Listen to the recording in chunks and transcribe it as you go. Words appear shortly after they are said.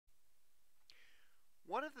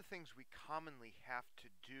One of the things we commonly have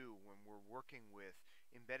to do when we're working with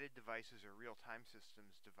embedded devices or real-time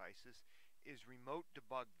systems devices is remote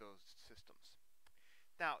debug those systems.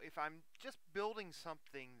 Now, if I'm just building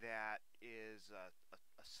something that is a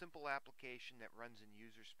simple application that runs in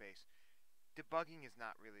user space, debugging is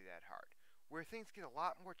not really that hard. Where things get a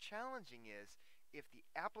lot more challenging is if the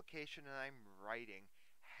application that I'm writing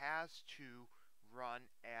has to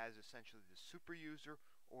run as essentially the superuser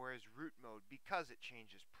or as root mode because it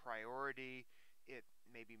changes priority, it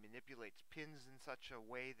maybe manipulates pins in such a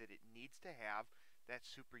way that it needs to have that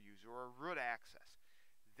superuser or root access.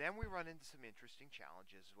 Then we run into some interesting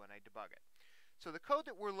challenges when I debug it. So the code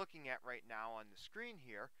that we're looking at right now on the screen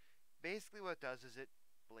here, basically what it does is it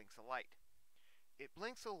blinks a light. It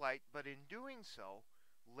blinks a light, but in doing so,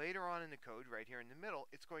 later on in the code, right here in the middle,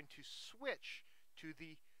 it's going to switch to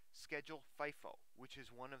the schedule FIFO, which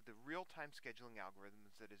is one of the real-time scheduling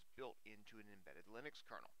algorithms that is built into an embedded Linux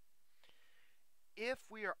kernel.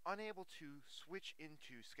 If we are unable to switch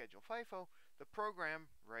into schedule FIFO, the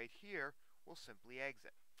program right here will simply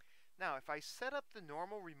exit. Now, if I set up the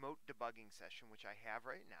normal remote debugging session, which I have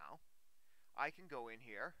right now, I can go in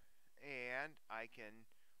here and I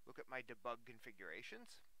can look at my debug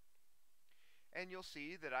configurations, and you'll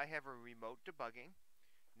see that I have a remote debugging.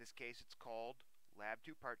 In this case, it's called Lab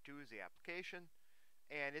 2 Part 2 is the application,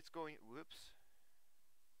 and it's going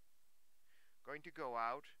to go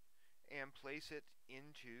out and place it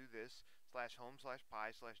into this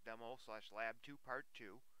 /home/pi/demo/lab2 part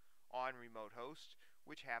 2 on remote host,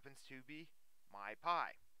 which happens to be my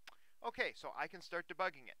Pi. Okay, so I can start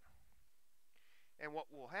debugging it. And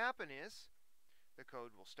what will happen is the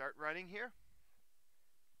code will start running here,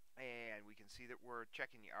 and we can see that we're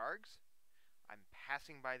checking the args. I'm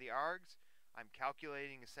passing by the args. I'm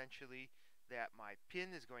calculating essentially that my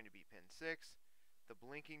pin is going to be pin 6. The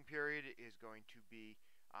blinking period is going to be,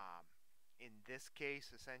 in this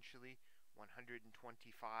case, essentially 125,000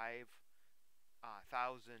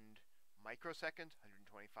 microseconds,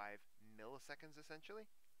 125 milliseconds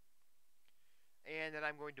essentially. And then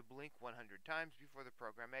I'm going to blink 100 times before the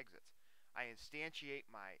program exits. I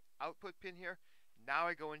instantiate my output pin here.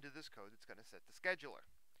 Now I go into this code that's going to set the scheduler.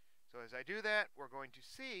 So as I do that, we're going to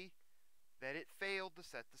see that it failed to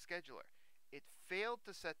set the scheduler. It failed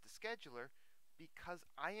to set the scheduler because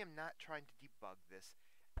I am not trying to debug this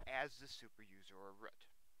as the superuser or root.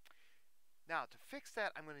 Now, to fix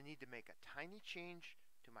that, I'm going to need to make a tiny change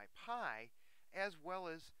to my Pi, as well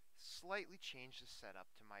as slightly change the setup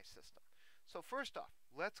to my system. So first off,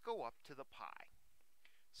 let's go up to the Pi.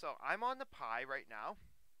 So I'm on the Pi right now,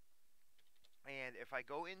 and if I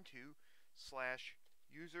go into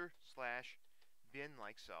 /user/bin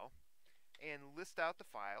like so, and list out the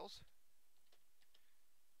files,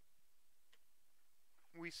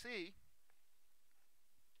 we see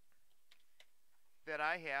that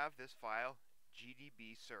I have this file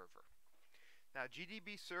gdbserver. Now,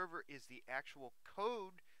 gdbserver is the actual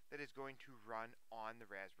code that is going to run on the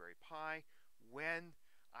Raspberry Pi when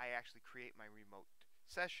I actually create my remote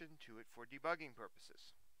session to it for debugging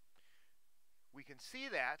purposes. We can see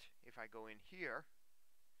that if I go in here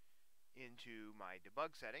into my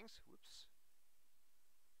debug settings, get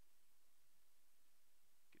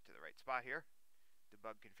to the right spot here,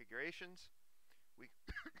 debug configurations, we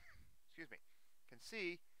can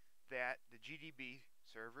see that the GDB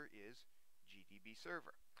server is GDB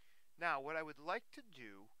server. Now, what I would like to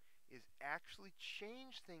do is actually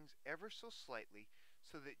change things ever so slightly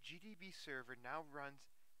so that GDB server now runs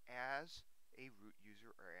as a root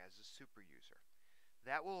user or as a super user.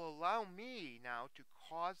 That will allow me now to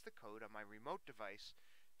cause the code on my remote device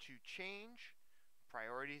to change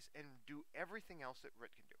priorities and do everything else that root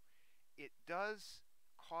can do. It does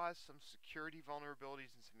cause some security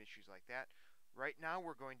vulnerabilities and some issues like that. Right now,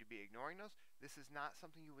 we're going to be ignoring those. This is not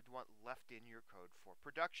something you would want left in your code for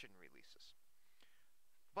production releases.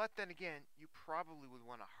 But then again, you probably would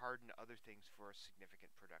want to harden other things for a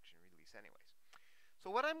significant production release anyways. So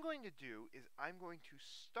what I'm going to do is I'm going to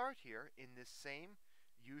start here in this same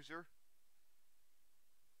user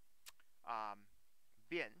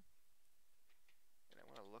bin. And I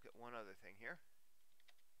want to look at one other thing here.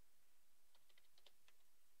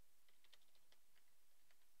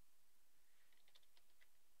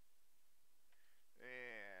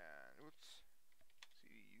 And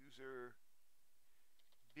see user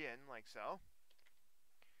bin like so.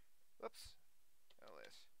 LS.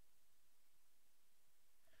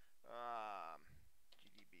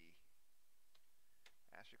 GDB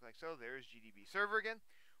asterisk like so. There's GDB server again.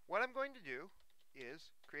 What I'm going to do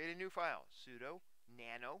is create a new file, sudo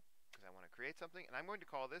nano, because I want to create something, and I'm going to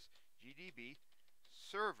call this GDB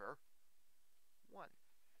server 1.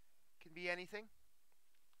 Can be anything,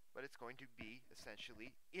 but it's going to be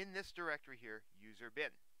essentially in this directory here, user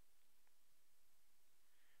bin.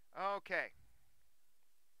 Okay.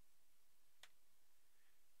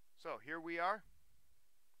 So here we are.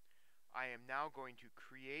 I am now going to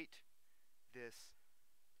create this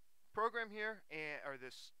program here, or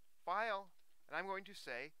this file, and I'm going to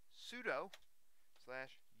say sudo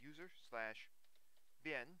 /user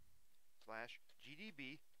 /bin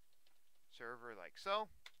 /gdb server, like so,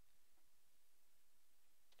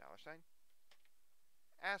 $,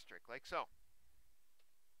 asterisk, like so.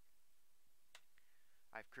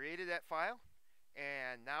 I've created that file,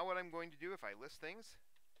 and now what I'm going to do, if I list things,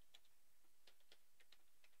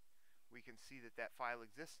 we can see that that file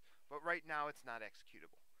exists, but right now it's not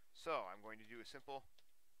executable. So I'm going to do a simple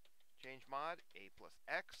change mod a plus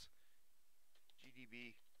x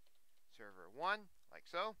gdb server 1, like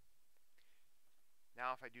so.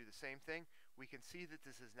 Now if I do the same thing, we can see that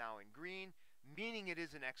this is now in green, meaning it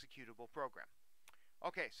is an executable program.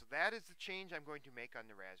 Okay, so that is the change I'm going to make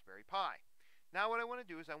on the Raspberry Pi. Now what I want to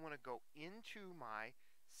do is I want to go into my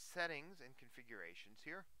settings and configurations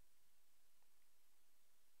here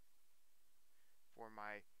for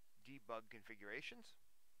my debug configurations.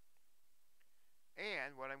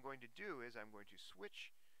 And what I'm going to do is I'm going to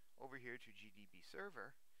switch over here to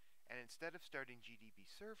gdbserver, and instead of starting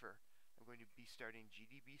gdbserver, I'm going to be starting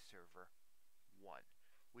gdbserver 1,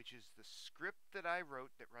 which is the script that I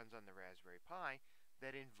wrote that runs on the Raspberry Pi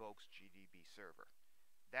that invokes gdbserver.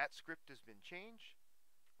 That script has been changed.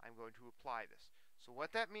 I'm going to apply this. So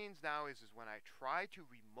what that means now is when I try to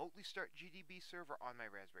remotely start gdbserver on my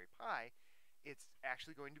Raspberry Pi, it's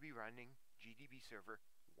actually going to be running gdbserver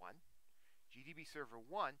 1. gdbserver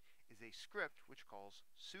 1 is a script which calls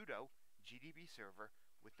sudo gdbserver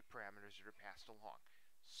with the parameters that are passed along,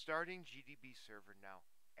 starting gdbserver now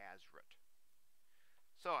as root.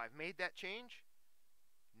 So I've made that change.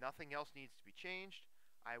 Nothing else needs to be changed.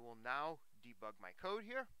 I will now debug my code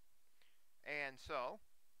here. And so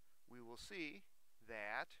we will see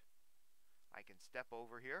that I can step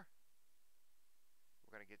over here.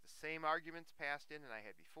 We're going to get the same arguments passed in that I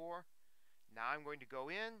had before. Now I'm going to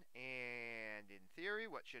go in, and in theory,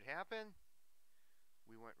 what should happen?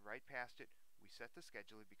 We went right past it. We set the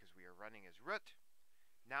scheduler because we are running as root.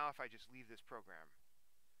 Now if I just leave this program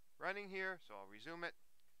running here, so I'll resume it,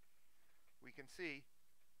 we can see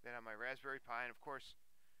that on my Raspberry Pi, and of course,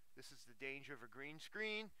 this is the danger of a green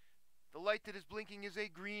screen. The light that is blinking is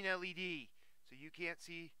a green LED, so you can't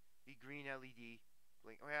see the green LED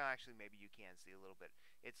blink. Well, actually, maybe you can see a little bit.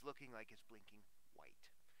 It's looking like it's blinking white.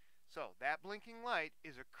 So that blinking light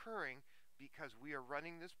is occurring because we are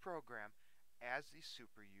running this program as the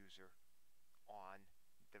superuser on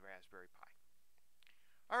the Raspberry Pi.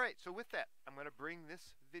 Alright, so with that, I'm going to bring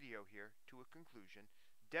this video here to a conclusion,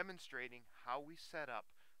 demonstrating how we set up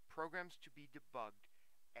programs to be debugged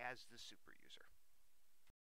as the superuser.